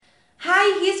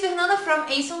Hi, here's Fernanda from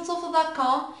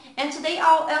aceonTOEFL.com, and today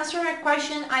I'll answer a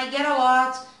question I get a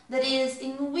lot, that is,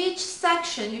 in which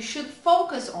section you should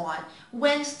focus on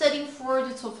when studying for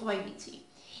the TOEFL IBT.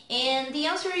 And the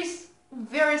answer is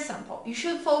very simple. You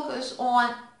should focus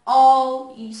on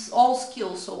all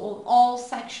skills, so on all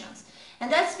sections.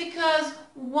 And that's because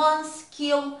one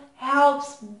skill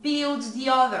helps build the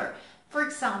other. For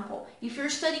example, if you're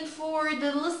studying for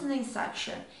the listening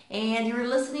section and you're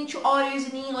listening to audios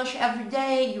in English every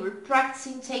day, you're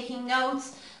practicing taking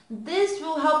notes, this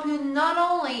will help you not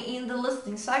only in the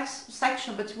listening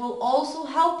section, but will also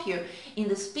help you in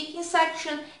the speaking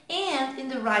section and in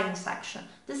the writing section.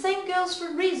 The same goes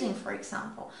for reading, for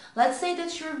example. Let's say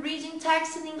that you're reading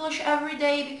text in English every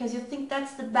day because you think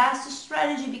that's the best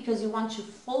strategy because you want to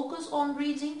focus on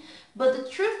reading, but the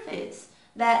truth is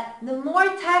that the more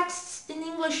texts in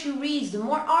English you read, the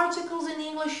more articles in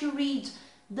English you read,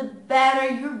 the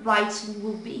better your writing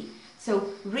will be. So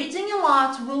reading a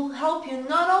lot will help you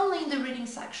not only in the reading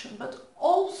section, but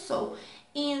also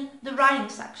in the writing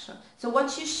section. So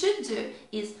what you should do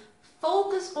is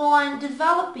focus on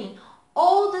developing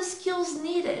all the skills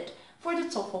needed for the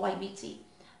TOEFL IBT.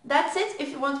 That's it.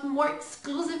 If you want more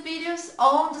exclusive videos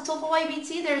on the TOEFL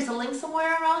IBT, there's a link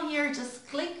somewhere around here. Just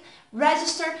click,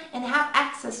 register, and have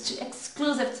access to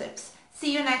exclusive tips.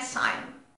 See you next time.